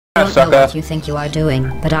don't know what you think you are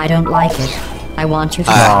doing, but I don't like it. I want you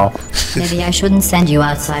to know. Maybe I shouldn't send you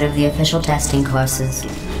outside of the official testing courses.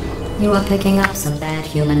 You are picking up some bad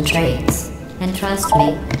human traits. And trust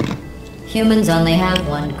me, humans only have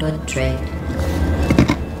one good trait.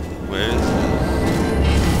 Where is it?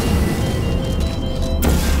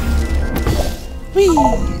 Whee!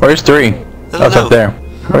 Where's 3? Oh, it's up there.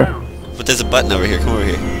 Where? But there's a button over here. Come over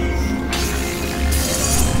here.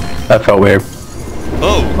 That felt weird.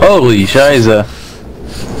 Oh! Holy shiza.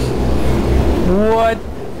 What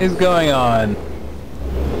is going on?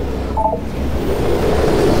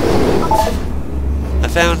 I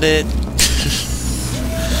found it.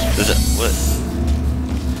 What?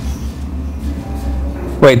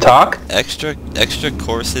 Wait, talk? Extra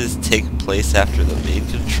courses take place after the main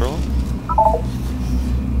control?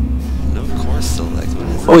 No course select. What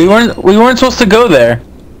is Oh, we weren't supposed to go there.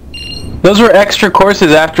 Those were extra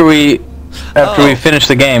courses after we finished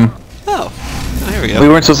the game. Oh, here we go. We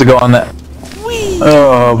weren't supposed to go on that. Whee!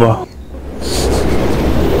 Oh,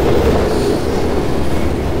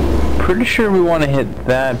 pretty sure we want to hit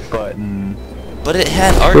that button. But it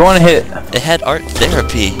had art. We want to hit. It had art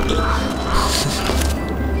therapy.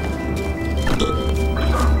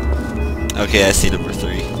 Okay, I see number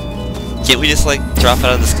 3. Can't we just like drop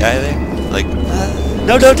out of the sky there? Like,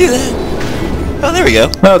 no, don't do that. Oh, there we go.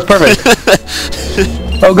 No, it's perfect.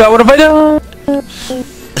 Oh God, what have I done?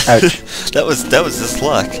 Ouch. that was just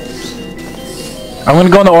luck. I'm gonna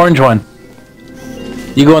go on the orange one.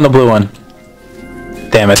 You go on the blue one.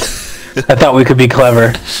 Damn it. I thought we could be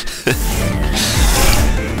clever.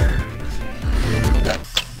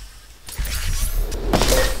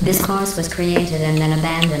 This course was created and then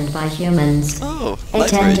abandoned by humans. Oh, They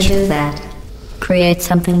tend to do that. Create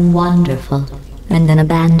something wonderful, and then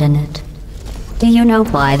abandon it. Do you know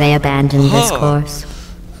why they abandoned this course?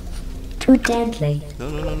 Too deadly.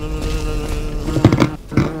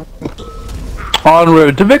 En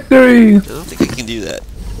route to victory! I don't think I can do that.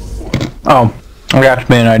 Oh, I got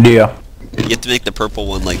me an idea. You have to make the purple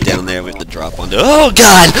one like down there. We have to drop onto. Oh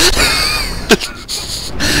God!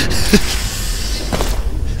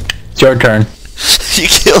 It's your turn. You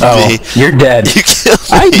killed me. You're dead. You killed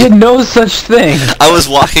me. I did no such thing. I was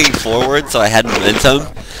walking forward, so I had momentum,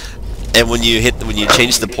 and when you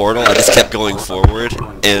changed the portal, I just kept going forward,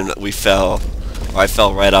 and we fell. Or I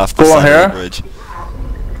fell right off the side of the bridge.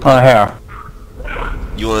 On here.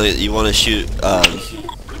 You wanna shoot?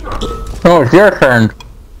 Oh, it's your turn.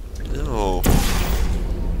 No.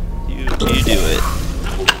 You do it.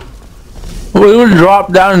 We would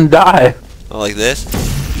drop down and die. Oh, like this?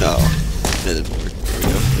 No. That didn't work. There we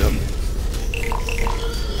go. Yep.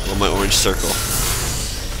 On my orange circle.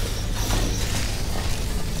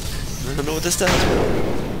 I don't know what this does.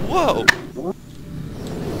 Whoa!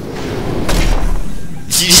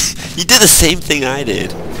 You did the same thing I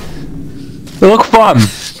did. They look fun.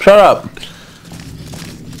 Shut up.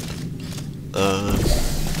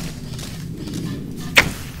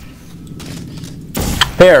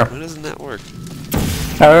 Here. Why doesn't that work?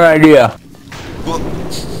 I have an idea. Well,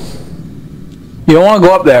 You don't want to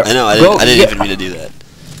go up there. I know. I didn't even mean to do that.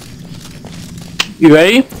 You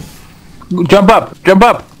ready? Jump up. Jump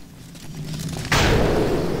up.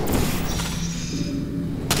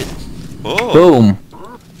 Oh. Boom.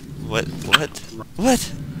 What?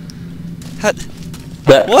 How?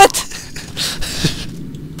 That. What?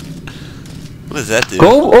 What does that do?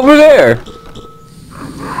 Go over there.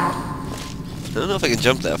 I don't know if I can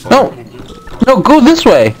jump that far. No. No, go this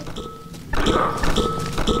way.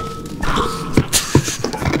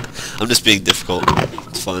 I'm just being difficult.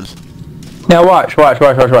 It's fun. Now watch.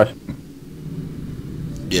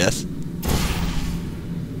 Yes.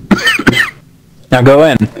 Now go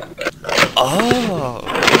in. Oh.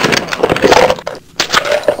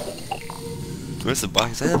 Where's the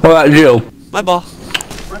box at? What about you? My ball.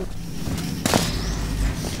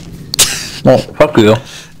 Oh, fuck you.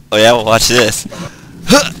 Oh yeah, well watch this.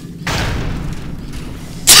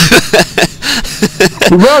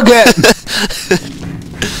 Rocket!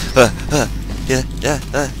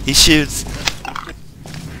 Yeah, he shoots.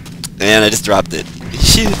 And I just dropped it. He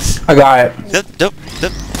shoots. I got it. Nope.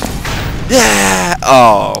 Yeah!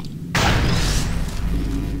 Oh.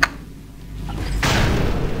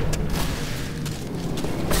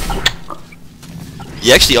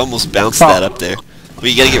 You actually almost bounced that up there. But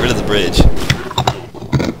you gotta get rid of the bridge.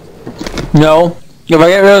 No. If I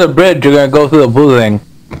get rid of the bridge, you're gonna go through the blue thing.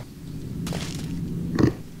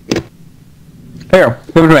 Here,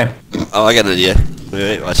 give it to me. Oh, I got an idea.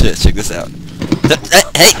 Wait, watch this. Check this out.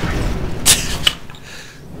 Hey!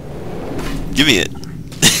 Give me it.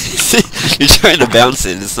 You're trying to bounce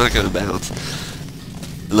it. It's not gonna bounce.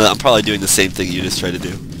 And I'm probably doing the same thing you just tried to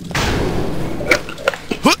do.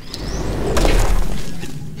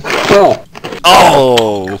 Oh.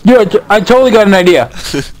 Oh! Dude, I totally got an idea.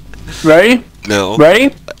 Ready? No.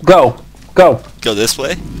 Ready? Go. Go. Go this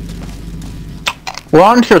way?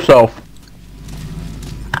 Launch yourself.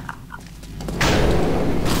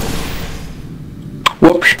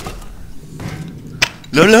 Whoops.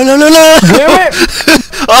 No, no, no, no, no! Damn it!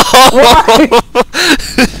 Why?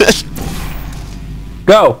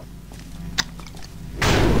 Go.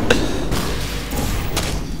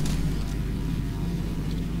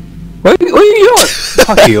 What are you doing?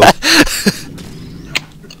 Fuck you.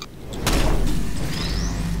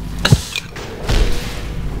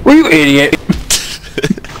 What are you idiot?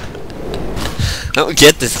 I don't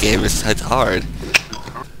get this game. It's hard.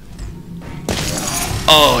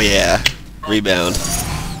 Oh yeah, rebound.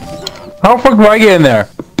 How the fuck do I get in there?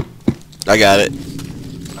 I got it.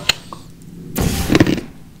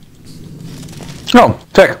 Oh,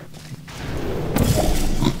 sick.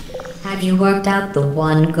 Have you worked out the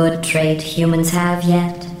one good trait humans have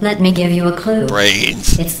yet? Let me give you a clue.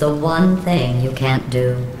 Brains. It's the one thing you can't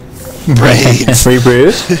do. Brains. Free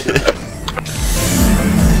Bruce?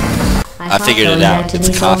 I figured it out.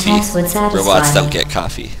 It's coffee. Robots don't get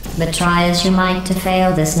coffee. But try as you might to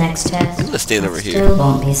fail this next test. I'm gonna stand over here. Still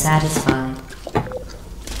won't be satisfied.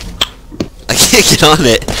 I can't get on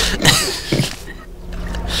it.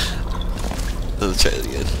 Let's try it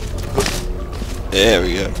again. There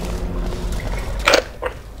we go.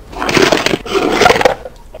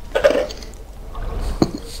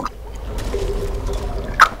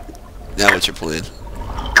 Now what's your plan?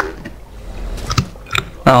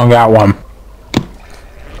 I don't got one.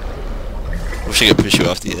 Wish I could push you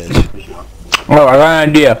off the edge. Oh, I got an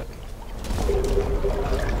idea.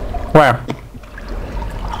 Where?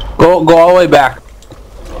 Go all the way back.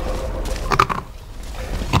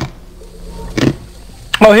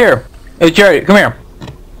 Oh, here. Hey, Jerry, come here.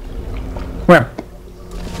 Come here.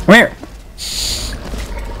 Come here.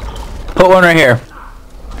 Put one right here.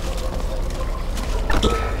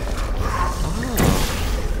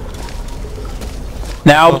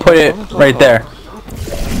 Now put it right there.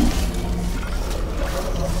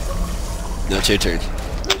 No, it's your turn.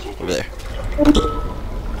 Over there.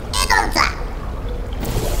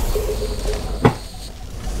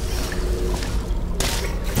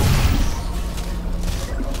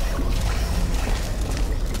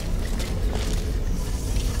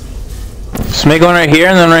 Just make one right here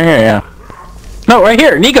and then right here, yeah. No, right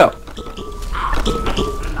here, Nico.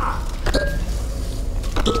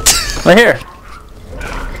 Right here.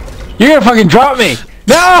 You're gonna fucking drop me!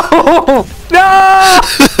 No! No!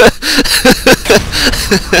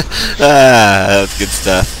 That's good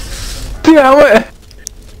stuff. Dude, what?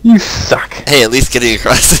 You suck. Hey, at least getting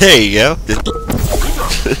across. There you go.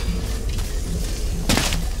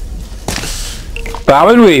 Bob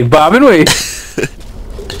and weave, bob and weave.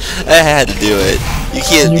 I had to do it. You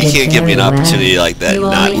can't give me an opportunity like that and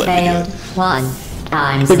not let me do it. One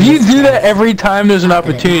time. If you do that every time there's an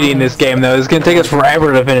opportunity in this game, though, it's gonna take us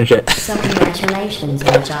forever to finish it. So congratulations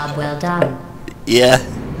on a job well done. Yeah.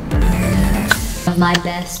 Of my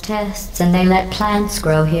best tests, and they let plants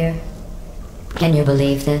grow here. Can you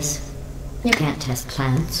believe this? You can't test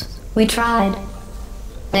plants. We tried.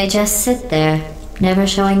 They just sit there, never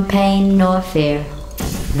showing pain nor fear.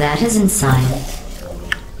 That isn't science.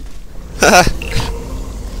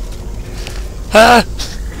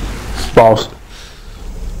 Balls.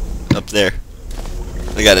 Up there.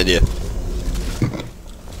 I got an idea.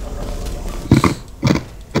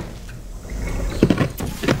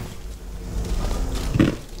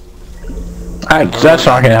 That's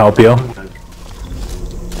not gonna help you.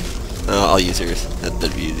 I'll use yours.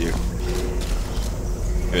 That'd be easier.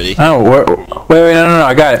 Ready? Oh, wait, no,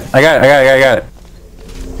 I got it. I got it.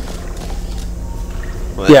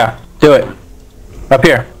 What? Yeah, do it. Up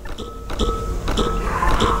here.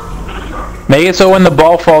 Make it so when the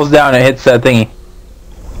ball falls down, it hits that thingy.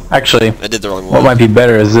 Actually, I did the wrong one. what might be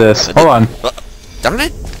better is this. Hold on. Darn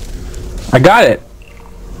it! I got it.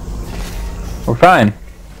 We're fine.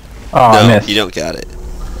 Oh, I No, missed. you don't got it.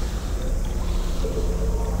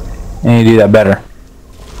 I need to do that better.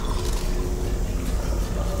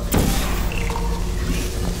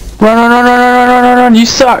 Run, you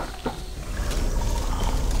suck!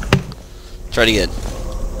 Try it again.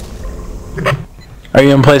 Are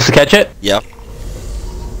you in place to catch it? Yep.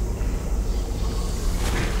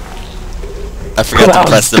 I forgot to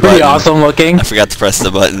press the pretty button. awesome looking. I forgot to press the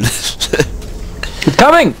button. It's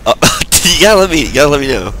coming! Oh, you gotta let me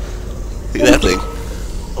know. Look at that thing.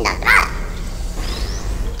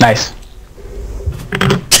 Nice.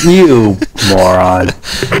 You moron.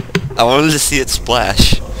 I wanted to see it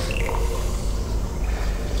splash.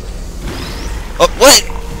 Oh, what?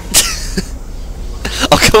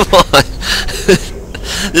 Oh, come on.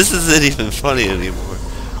 This isn't even funny anymore.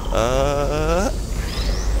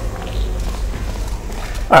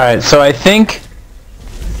 Alright, so I think...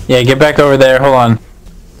 Yeah, get back over there. Hold on.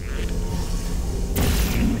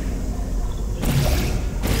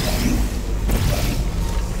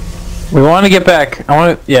 We want to get back. I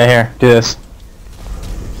want to... Yeah, here. Do this.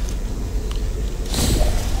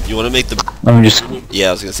 You want to make the... Let me just... Yeah,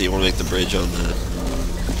 I was going to say, you want to make the bridge on that.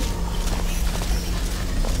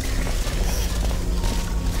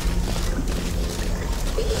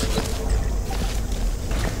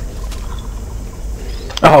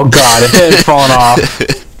 Oh god, if it had fallen off.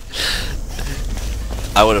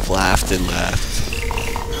 I would have laughed and laughed.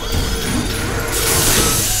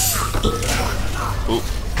 Ooh.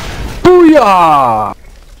 Booyah!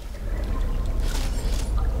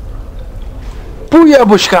 Booyah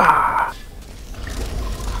bushka!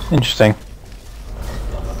 Interesting.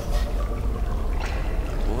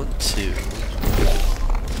 1, 2.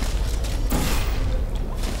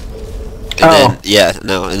 And Oh. then, yeah,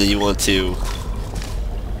 no, and then you want to...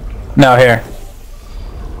 No, here.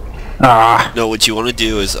 Ah. No, what you want to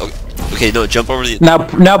do is... Okay, no, jump over the... Now,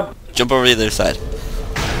 Jump over the other side.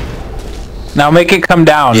 now make it come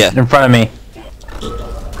down in front of me.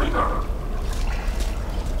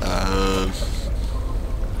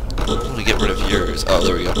 I want to get rid of yours. Oh,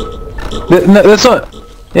 there we go. No, this one.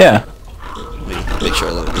 Yeah. Let me make sure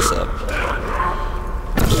I line this up.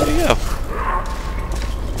 There you go.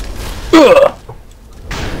 Ugh.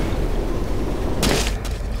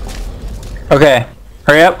 Okay,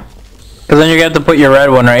 hurry up. Because then you're going to have to put your red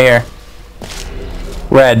one right here.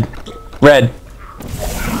 Red. Red.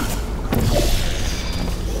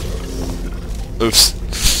 Oops.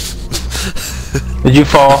 Did you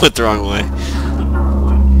fall? Went the wrong way.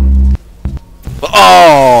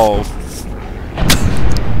 Oh!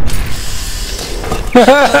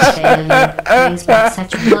 Things got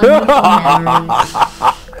such wonderful memories.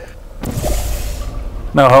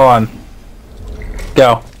 No, hold on.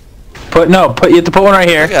 Go. You have to put one right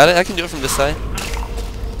here. I got it, I can do it from this side.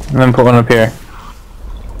 And then put one up here.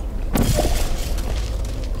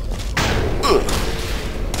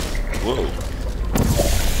 Whoa.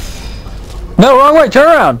 No, wrong way, turn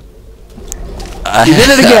around! You did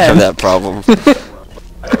it I again! have that problem.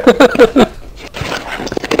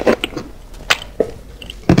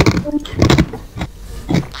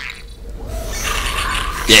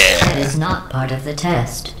 That is not part of the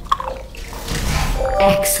test.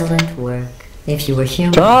 Excellent work. If you were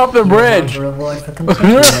human, Turn off the you would bridge! want a reward for Turn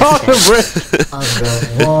completing this off the test. bridge!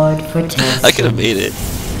 A reward for testing. I could have made it.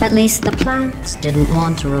 At least the plants didn't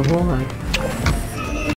want a reward.